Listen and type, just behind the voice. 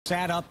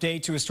sad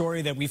update to a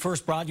story that we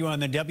first brought you on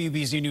the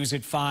WBZ News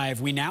at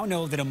 5. We now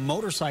know that a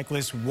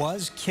motorcyclist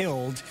was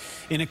killed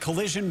in a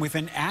collision with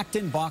an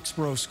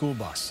Acton-Boxborough school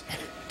bus.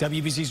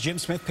 WBZ's Jim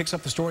Smith picks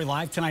up the story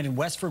live tonight in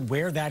Westford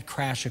where that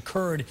crash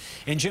occurred.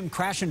 And Jim,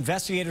 crash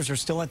investigators are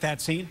still at that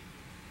scene?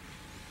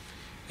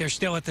 They're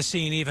still at the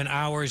scene even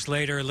hours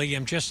later,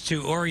 Liam. Just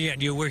to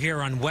orient you, we're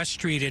here on West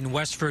Street in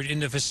Westford in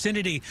the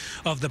vicinity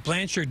of the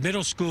Blanchard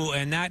Middle School,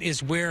 and that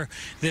is where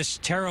this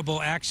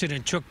terrible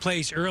accident took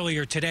place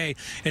earlier today.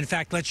 In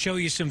fact, let's show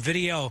you some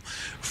video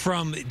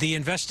from the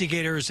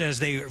investigators as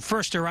they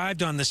first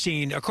arrived on the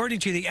scene. According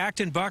to the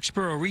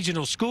Acton-Boxborough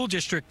Regional School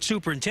District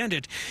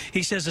Superintendent,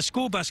 he says a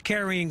school bus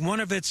carrying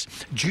one of its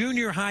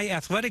junior high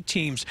athletic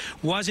teams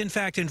was in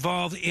fact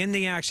involved in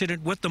the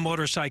accident with the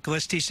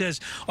motorcyclist. He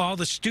says all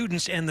the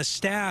students and the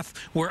staff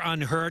were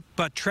unhurt,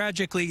 but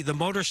tragically the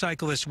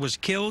motorcyclist was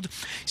killed.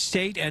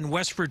 State and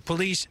Westford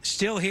police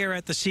still here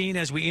at the scene,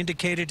 as we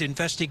indicated,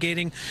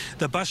 investigating.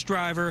 The bus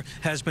driver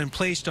has been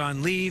placed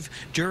on leave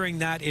during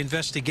that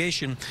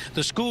investigation.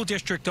 The school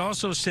district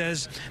also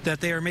says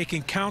that they are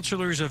making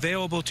counselors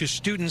available to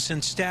students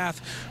and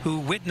staff who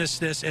witnessed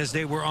this as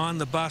they were on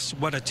the bus.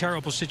 What a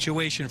terrible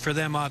situation for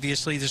them,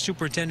 obviously. The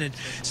superintendent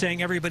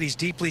saying everybody's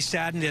deeply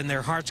saddened and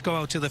their hearts go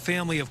out to the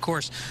family, of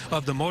course,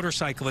 of the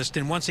motorcyclist.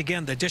 And once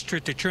again, the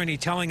district attorney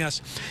telling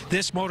us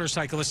this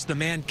motorcyclist, the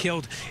man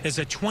killed, is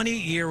a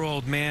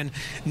 20-year-old man.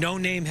 No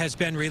name has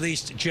been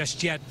released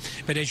just yet,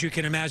 but as you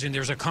can imagine,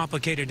 there's a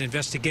complicated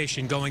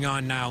investigation going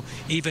on now.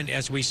 Even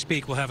as we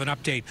speak, we'll have an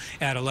update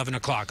at 11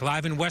 o'clock.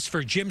 Live in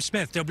Westford, Jim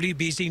Smith,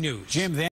 WBZ News. Jim,